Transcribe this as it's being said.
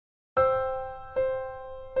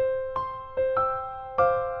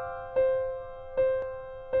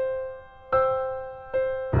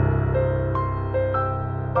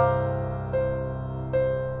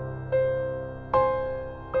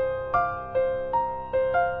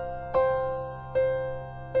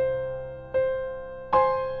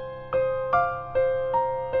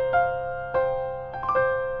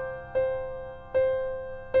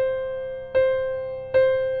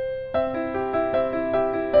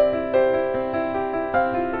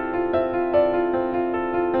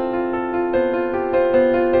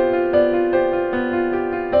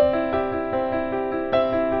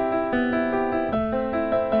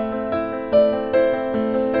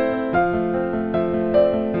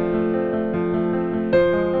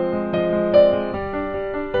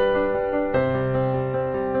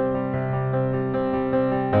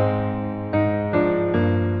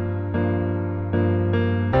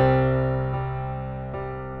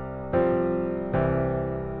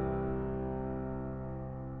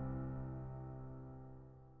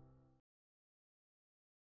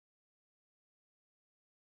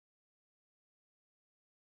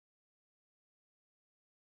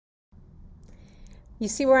You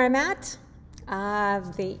see where I'm at?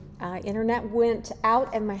 The internet went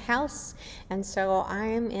out at my house, and so I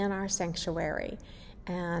am in our sanctuary.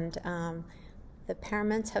 And the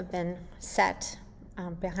paraments have been set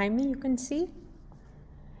behind me, you can see.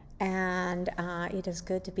 And it is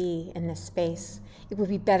good to be in this space. It would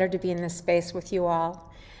be better to be in this space with you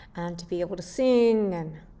all and to be able to sing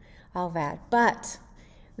and all that. But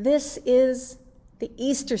this is the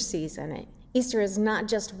Easter season. Easter is not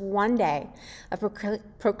just one day of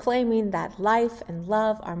proclaiming that life and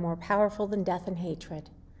love are more powerful than death and hatred,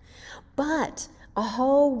 but a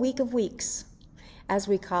whole week of weeks, as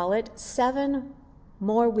we call it, 7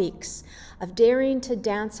 more weeks of daring to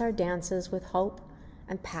dance our dances with hope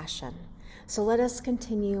and passion. So let us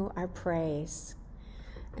continue our praise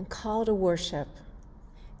and call to worship.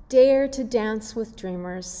 Dare to dance with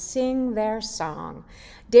dreamers, sing their song.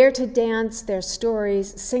 Dare to dance their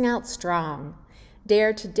stories, sing out strong.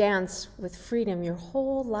 Dare to dance with freedom your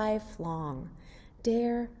whole life long.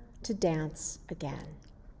 Dare to dance again.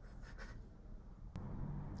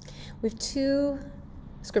 We have 2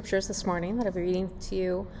 scriptures this morning that I'll be reading to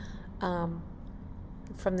you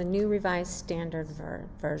from the New Revised Standard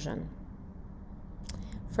Version.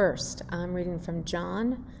 First, I'm reading from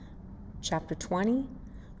John chapter 20,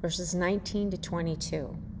 verses 19 to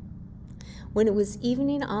 22. When it was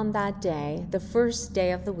evening on that day, the first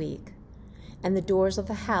day of the week, and the doors of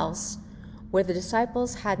the house where the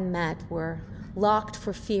disciples had met were locked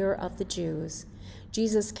for fear of the Jews,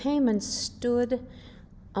 Jesus came and stood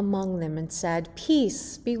among them and said,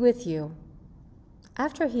 "Peace be with you."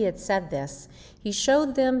 After he had said this, he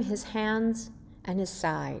showed them his hands and his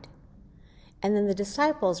side. And then the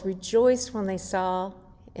disciples rejoiced when they saw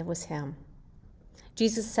it was him.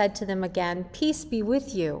 Jesus said to them again, "Peace be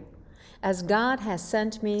with you. As God has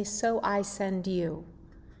sent me, so I send you."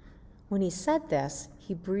 When he said this,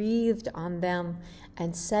 he breathed on them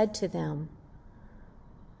and said to them,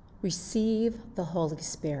 "Receive the Holy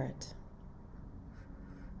Spirit."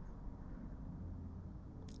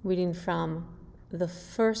 Reading from the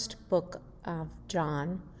first book of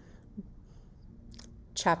John,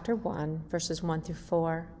 chapter 1, verses 1 through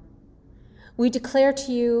 4. We declare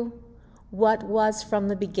to you what was from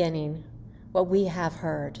the beginning, what we have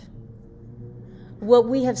heard, what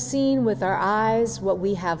we have seen with our eyes, what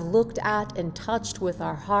we have looked at and touched with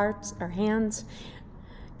our hearts, our hands,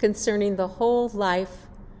 concerning the whole life.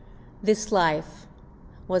 This life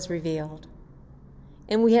was revealed,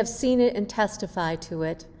 and we have seen it and testified to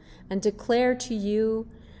it, and declare to you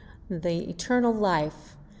the eternal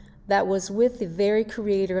life that was with the very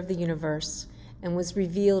creator of the universe and was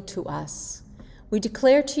revealed to us. We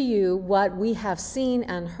declare to you what we have seen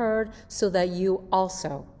and heard, so that you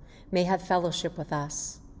also may have fellowship with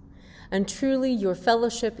us. And truly your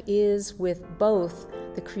fellowship is with both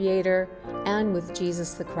the Creator and with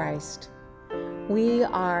Jesus the Christ. We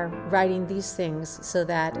are writing these things so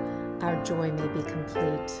that our joy may be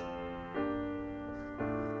complete.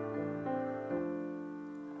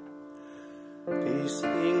 These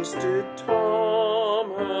things did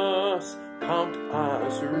Thomas count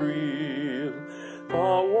as real.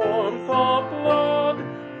 The warmth of blood,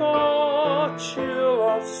 the chill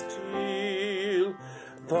of steel,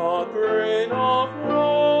 the grain of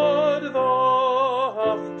wood, the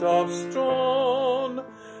heft of stone,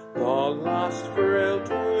 the last frail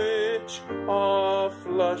twitch of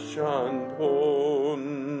flesh and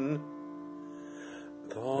bone.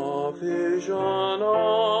 The vision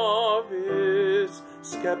of his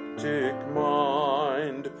skeptic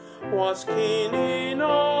mind was keen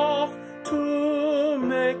enough to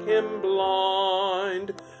make him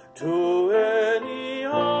blind to any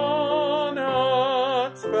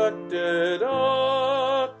unexpected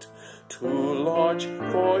act, too large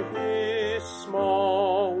for his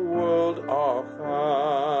small world of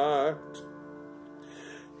fact.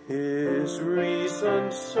 His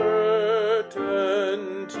reasoned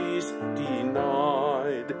certainties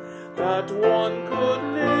denied that one could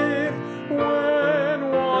live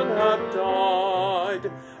when one had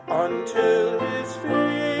died, until his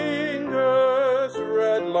fingers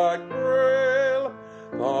read like braille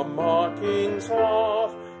the markings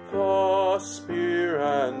of the spear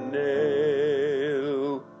and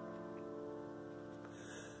nail.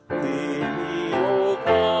 Thee, O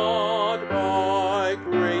God, by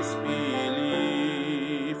grace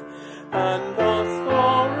believe, and thus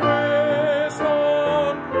the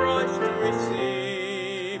risen Christ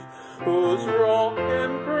receive, whose raw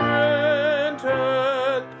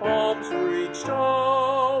imprinted palms reached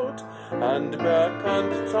out and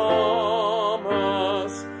beckoned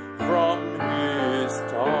Thomas from his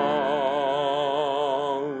doubt.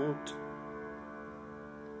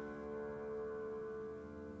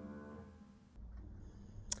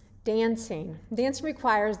 Dancing. Dancing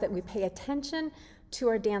requires that we pay attention to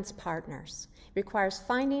our dance partners. It requires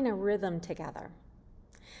finding a rhythm together.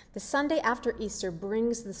 The Sunday after Easter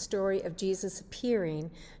brings the story of Jesus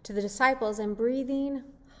appearing to the disciples and breathing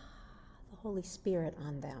the Holy Spirit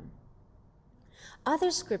on them.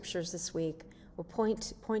 Other scriptures this week will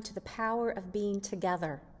point to the power of being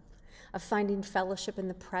together, of finding fellowship in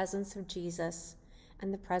the presence of Jesus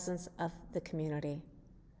and the presence of the community.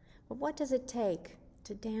 But what does it take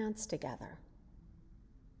to dance together?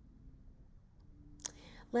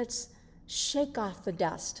 Let's shake off the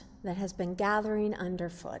dust that has been gathering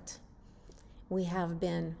underfoot. We have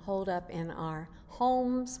been holed up in our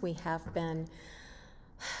homes. We have been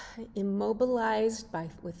immobilized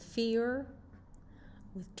with fear,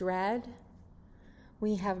 with dread.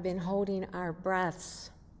 We have been holding our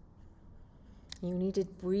breaths. You need to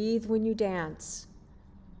breathe when you dance.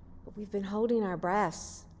 But we've been holding our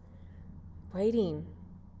breaths, waiting.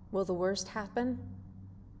 Will the worst happen?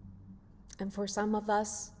 And for some of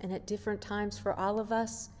us, and at different times for all of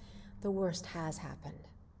us, the worst has happened.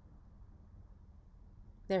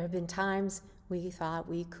 There have been times we thought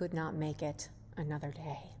we could not make it another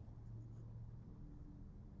day.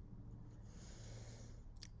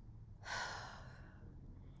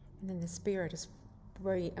 And then the Spirit is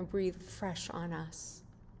breathed fresh on us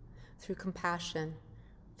through compassion,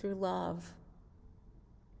 through love,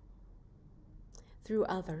 through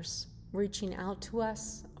others reaching out to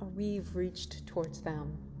us, or we've reached towards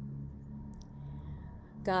them.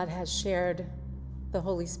 God has shared the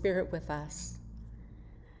Holy Spirit with us,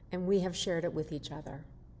 and we have shared it with each other.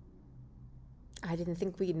 I didn't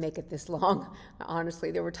think we'd make it this long.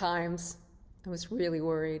 Honestly, there were times I was really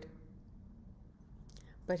worried.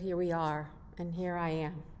 But here we are, and here I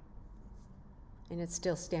am. And it's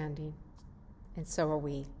still standing, and so are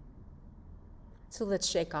we. So let's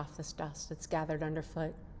shake off this dust that's gathered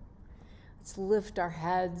underfoot. Let's lift our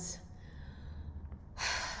heads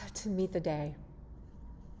to meet the day.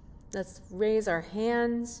 Let's raise our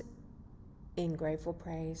hands in grateful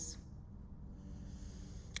praise.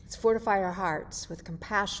 Let's fortify our hearts with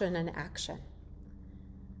compassion and action.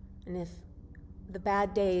 And if the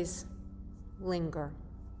bad days linger,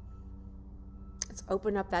 let's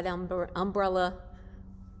open up that umbrella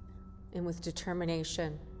and with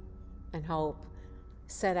determination and hope,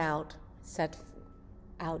 set out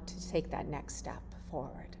to take that next step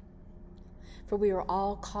forward. For we are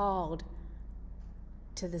all called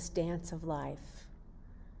to this dance of life,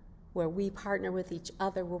 where we partner with each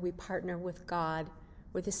other, where we partner with God,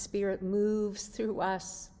 where the Spirit moves through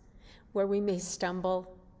us, where we may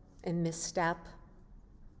stumble and misstep,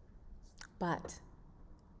 but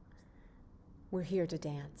we're here to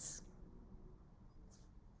dance.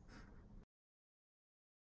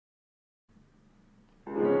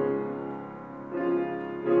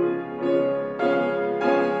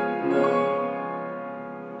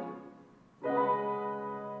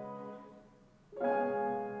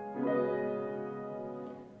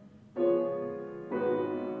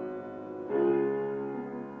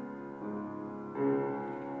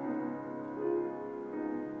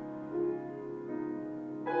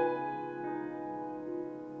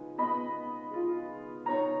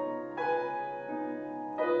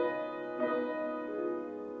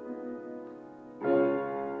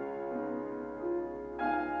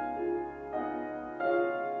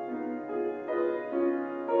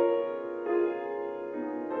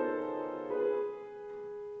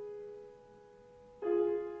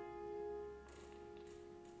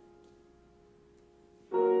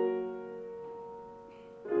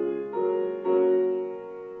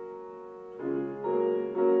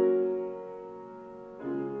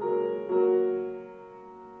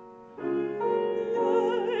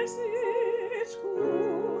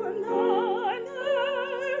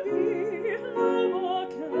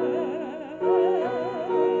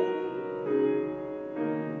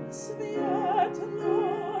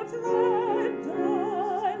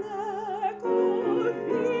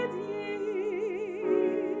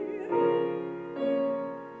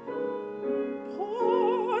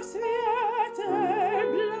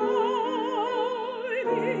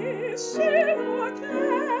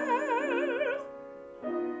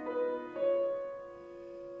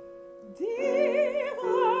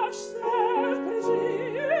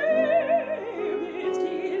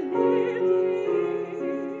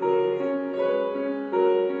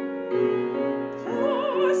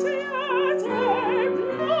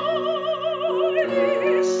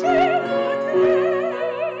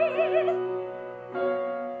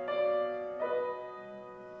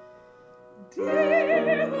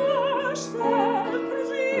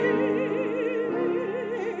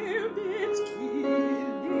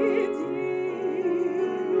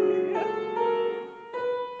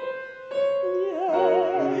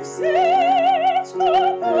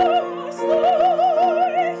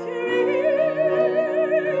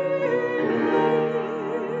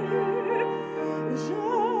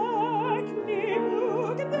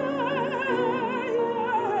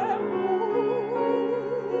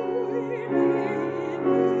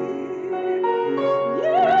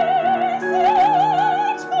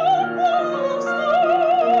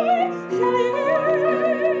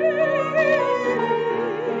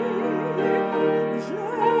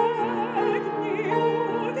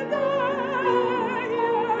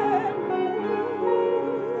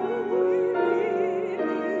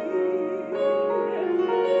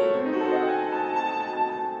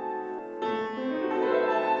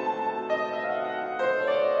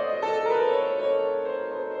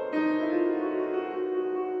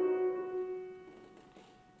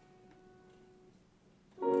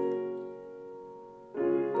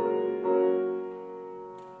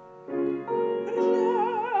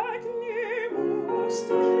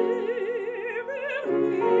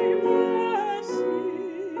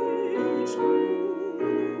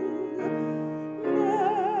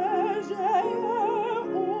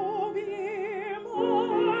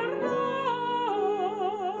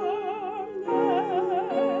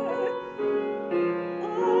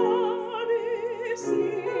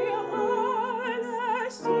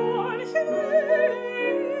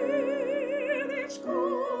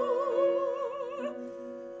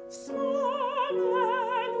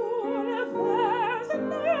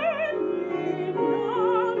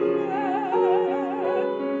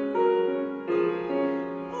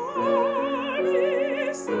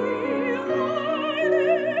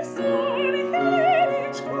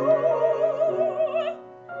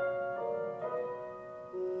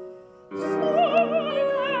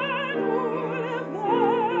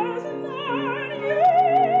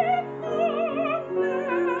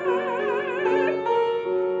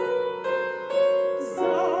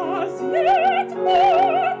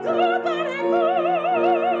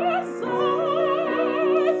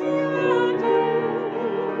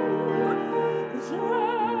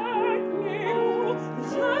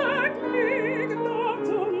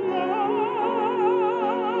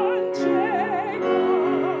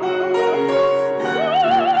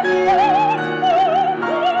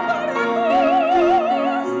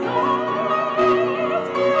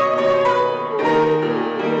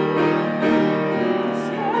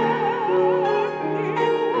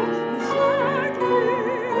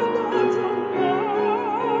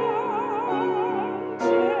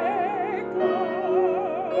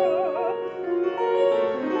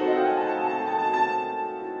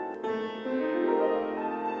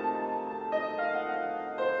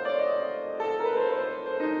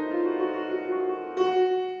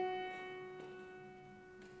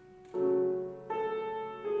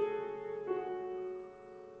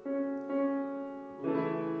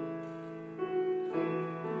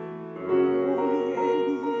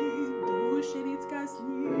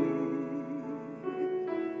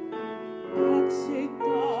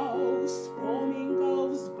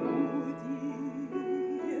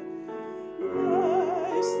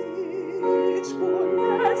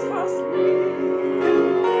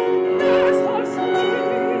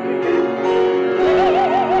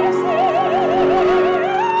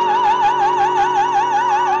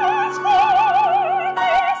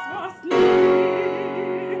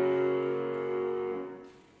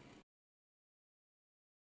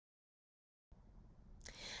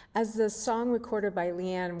 As the song recorded by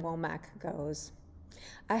Leanne Womack goes,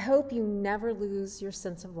 I hope you never lose your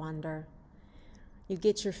sense of wonder. You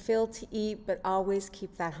get your fill to eat, but always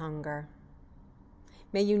keep that hunger.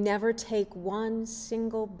 May you never take one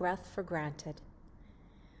single breath for granted.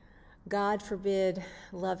 God forbid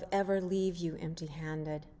love ever leave you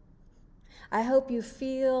empty-handed. I hope you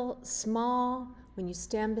feel small when you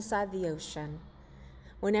stand beside the ocean.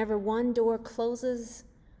 Whenever one door closes,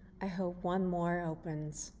 I hope one more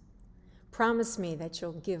opens. Promise me that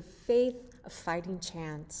you'll give faith a fighting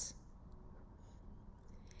chance.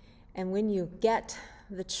 And when you get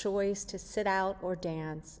the choice to sit out or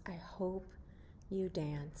dance, I hope you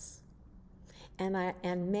dance. And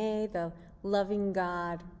may the loving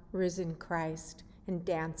God, risen Christ, and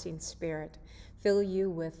dancing Spirit fill you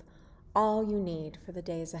with all you need for the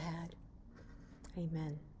days ahead.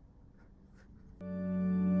 Amen.